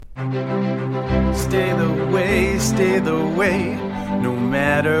Stay the way, no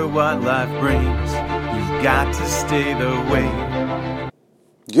matter what life brings. You've got to stay the way.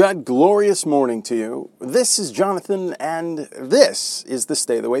 Good glorious morning to you. This is Jonathan, and this is the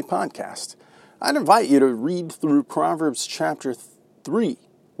Stay the Way podcast. I'd invite you to read through Proverbs chapter 3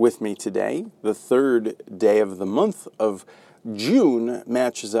 with me today. The third day of the month of June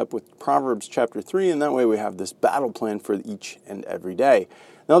matches up with Proverbs chapter 3, and that way we have this battle plan for each and every day.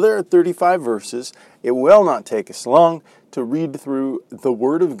 Now, there are 35 verses. It will not take us long to read through the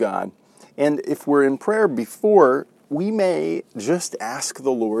Word of God. And if we're in prayer before, we may just ask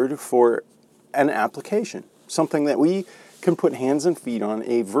the Lord for an application, something that we can put hands and feet on,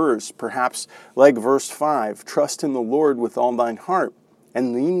 a verse, perhaps like verse 5, trust in the Lord with all thine heart,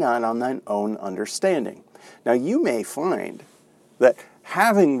 and lean not on thine own understanding. Now, you may find that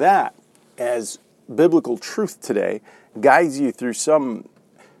having that as biblical truth today guides you through some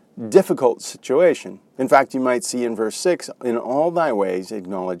difficult situation. In fact, you might see in verse 6, in all thy ways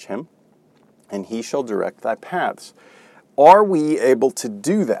acknowledge him, and he shall direct thy paths. Are we able to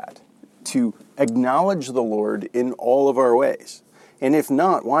do that, to acknowledge the Lord in all of our ways? And if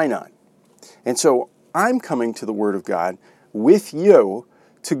not, why not? And so I'm coming to the Word of God with you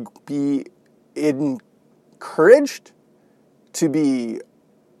to be encouraged, to be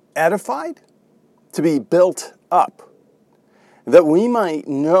edified, to be built up, that we might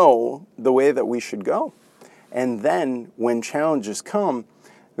know the way that we should go. And then when challenges come,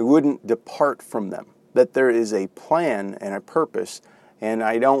 we wouldn't depart from them. That there is a plan and a purpose. And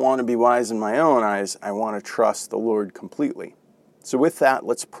I don't want to be wise in my own eyes. I want to trust the Lord completely. So with that,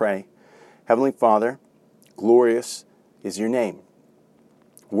 let's pray. Heavenly Father, glorious is your name.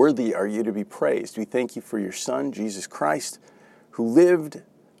 Worthy are you to be praised. We thank you for your Son, Jesus Christ, who lived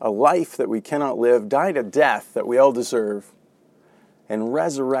a life that we cannot live, died a death that we all deserve, and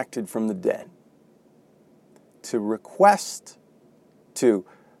resurrected from the dead to request, to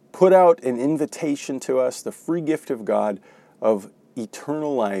put out an invitation to us, the free gift of God of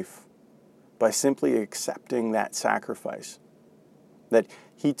eternal life, by simply accepting that sacrifice. That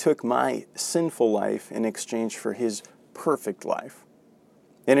he took my sinful life in exchange for his perfect life.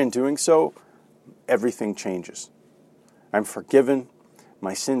 And in doing so, everything changes. I'm forgiven.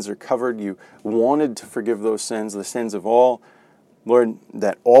 My sins are covered. You wanted to forgive those sins, the sins of all. Lord,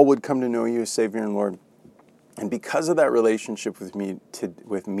 that all would come to know you as Savior and Lord. And because of that relationship with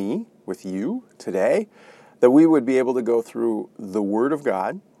you today, that we would be able to go through the Word of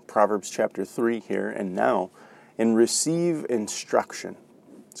God, Proverbs chapter 3 here and now, and receive instruction.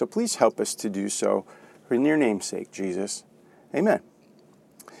 So please help us to do so in your name's sake, Jesus. Amen.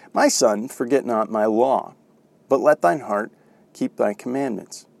 My son, forget not my law, but let thine heart keep thy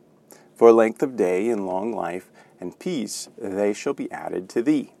commandments. For length of day and long life and peace they shall be added to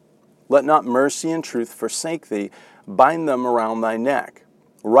thee. Let not mercy and truth forsake thee. Bind them around thy neck.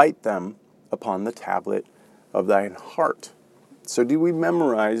 Write them upon the tablet of thine heart. So do we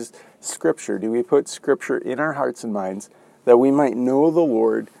memorize Scripture? Do we put Scripture in our hearts and minds that we might know the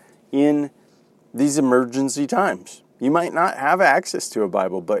Lord in these emergency times? You might not have access to a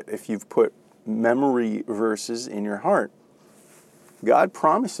Bible, but if you've put memory verses in your heart, God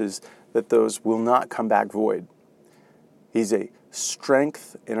promises that those will not come back void. He's a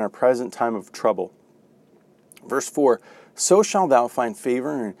strength in our present time of trouble. Verse 4, so shalt thou find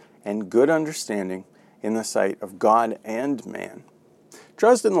favor and good understanding in the sight of God and man.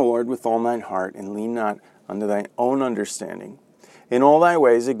 Trust in the Lord with all thine heart, and lean not unto thine own understanding. In all thy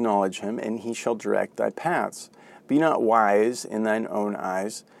ways acknowledge him, and he shall direct thy paths. Be not wise in thine own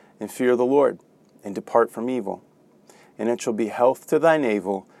eyes, and fear the Lord, and depart from evil. And it shall be health to thy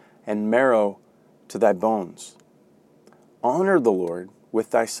navel, and marrow to thy bones. Honor the Lord with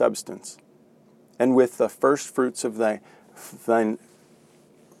thy substance, and with the first fruits of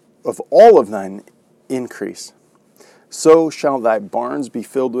all of thine increase. So shall thy barns be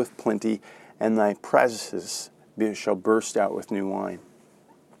filled with plenty, and thy presses shall burst out with new wine.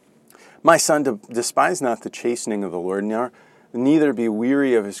 My son, despise not the chastening of the Lord, neither be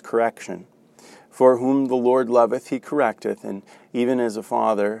weary of his correction. For whom the Lord loveth, he correcteth, and even as a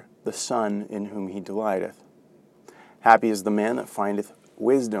father, the son in whom he delighteth. Happy is the man that findeth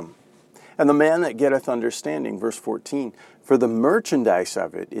wisdom, and the man that getteth understanding. Verse 14, for the merchandise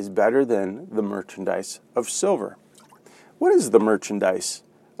of it is better than the merchandise of silver. What is the merchandise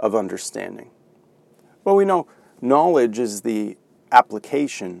of understanding? Well, we know knowledge is the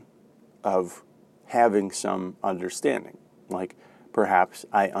application of having some understanding. Like, perhaps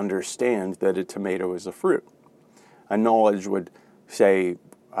I understand that a tomato is a fruit. A knowledge would say,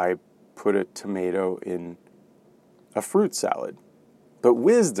 I put a tomato in a fruit salad. But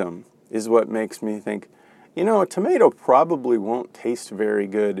wisdom is what makes me think, a tomato probably won't taste very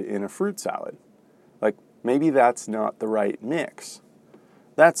good in a fruit salad. Like, maybe that's not the right mix.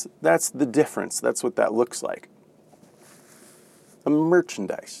 That's the difference. That's what that looks like. A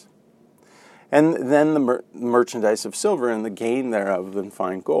merchandise. And then the merchandise of silver and the gain thereof than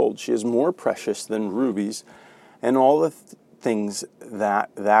fine gold. She is more precious than rubies, and all the things that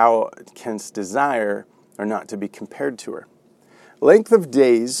thou canst desire are not to be compared to her. Length of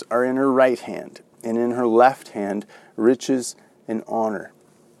days are in her right hand, and in her left hand riches and honor.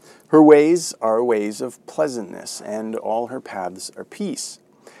 Her ways are ways of pleasantness, and all her paths are peace.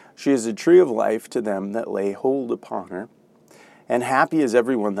 She is a tree of life to them that lay hold upon her, and happy is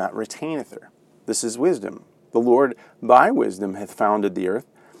everyone that retaineth her. This is wisdom. The Lord by wisdom hath founded the earth,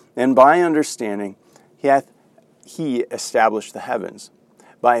 and by understanding hath he established the heavens.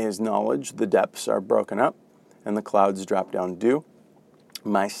 By his knowledge the depths are broken up, and the clouds drop down dew.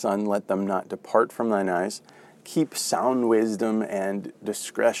 My son, let them not depart from thine eyes. Keep sound wisdom and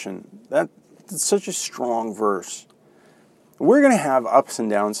discretion. That's such a strong verse. We're going to have ups and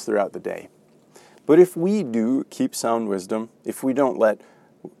downs throughout the day. But if we do keep sound wisdom, if we don't let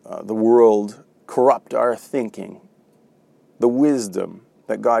the world corrupt our thinking, the wisdom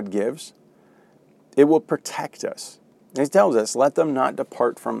that God gives, it will protect us. He tells us, let them not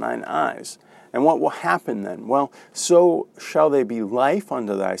depart from thine eyes. And what will happen then? Well, so shall they be life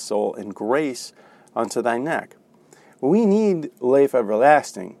unto thy soul and grace unto thy neck. We need life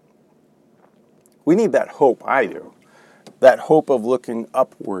everlasting. We need that hope, I do. That hope of looking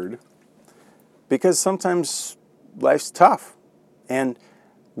upward. Because sometimes life's tough. And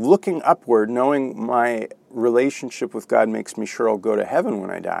looking upward, knowing my relationship with God makes me sure I'll go to heaven when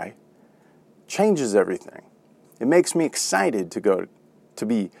I die, changes everything. It makes me excited to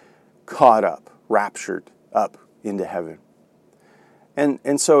be caught up, raptured up into heaven.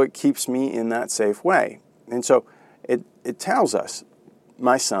 And so it keeps me in that safe way. And so it tells us,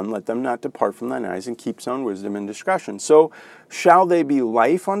 my son, let them not depart from thine eyes, and keep sound wisdom and discretion. So shall they be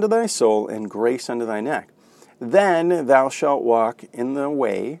life unto thy soul and grace unto thy neck. Then thou shalt walk in the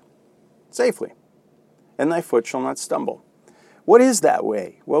way safely, and thy foot shall not stumble. What is that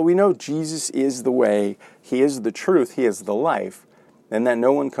way? Well, we know Jesus is the way, he is the truth, he is the life, and that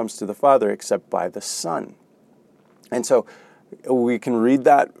no one comes to the Father except by the Son. And so we can read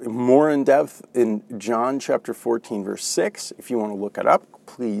that more in depth in John chapter 14, verse 6. If you want to look it up,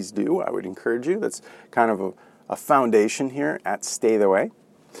 please do. I would encourage you. That's kind of a foundation here at Stay the Way.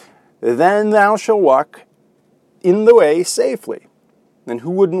 Then thou shalt walk in the way safely. And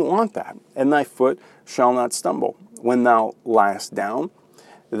who wouldn't want that? And thy foot shall not stumble. When thou liest down,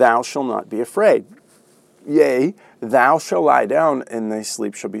 thou shalt not be afraid. Yea, thou shalt lie down, and thy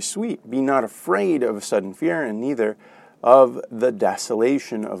sleep shall be sweet. Be not afraid of a sudden fear, and neither of the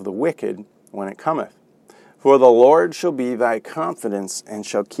desolation of the wicked when it cometh. For the Lord shall be thy confidence, and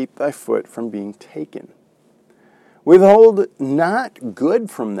shall keep thy foot from being taken. Withhold not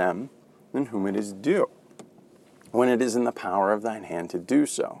good from them in whom it is due, when it is in the power of thine hand to do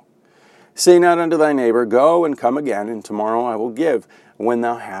so. Say not unto thy neighbor, go and come again, and tomorrow I will give, when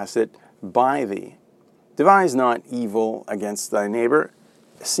thou hast it by thee. Devise not evil against thy neighbor,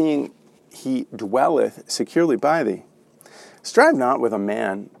 seeing he dwelleth securely by thee. Strive not with a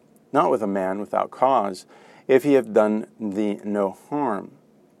man without cause, if he have done thee no harm.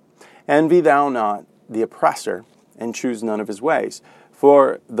 Envy thou not the oppressor, and choose none of his ways.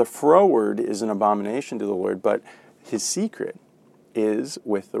 For the froward is an abomination to the Lord, but his secret is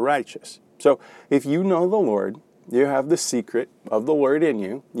with the righteous. So if you know the Lord, you have the secret of the Lord in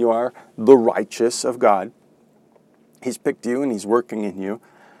you. You are the righteous of God. He's picked you and he's working in you.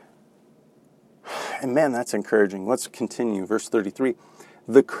 And man, that's encouraging. Let's continue. Verse 33.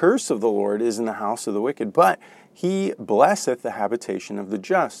 The curse of the Lord is in the house of the wicked, but he blesseth the habitation of the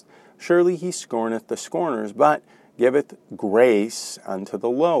just. Surely he scorneth the scorners, but giveth grace unto the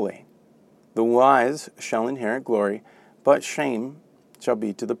lowly. The wise shall inherit glory, but shame shall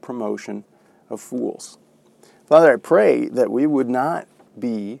be to the promotion of fools. Father, I pray that we would not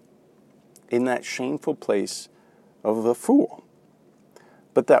be in that shameful place of the fool,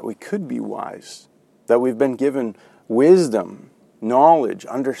 but that we could be wise, that we've been given wisdom, knowledge,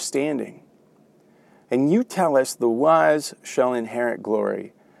 understanding. And you tell us the wise shall inherit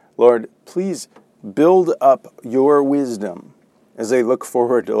glory. Lord, please build up your wisdom as I look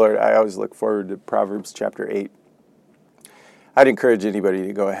forward to, Lord, I always look forward to Proverbs chapter 8. I'd encourage anybody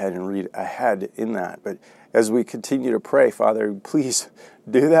to go ahead and read ahead in that. But as we continue to pray, Father, please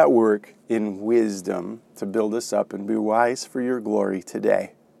do that work in wisdom to build us up and be wise for your glory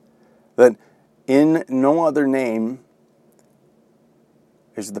today. That in no other name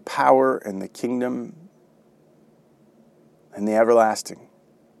is the power and the kingdom and the everlasting.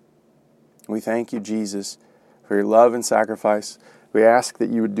 We thank you, Jesus, for your love and sacrifice. We ask that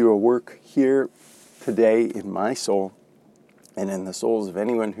you would do a work here today in my soul and in the souls of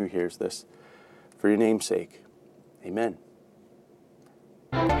anyone who hears this. For your name's sake, amen.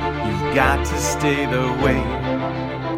 You've got to stay the way.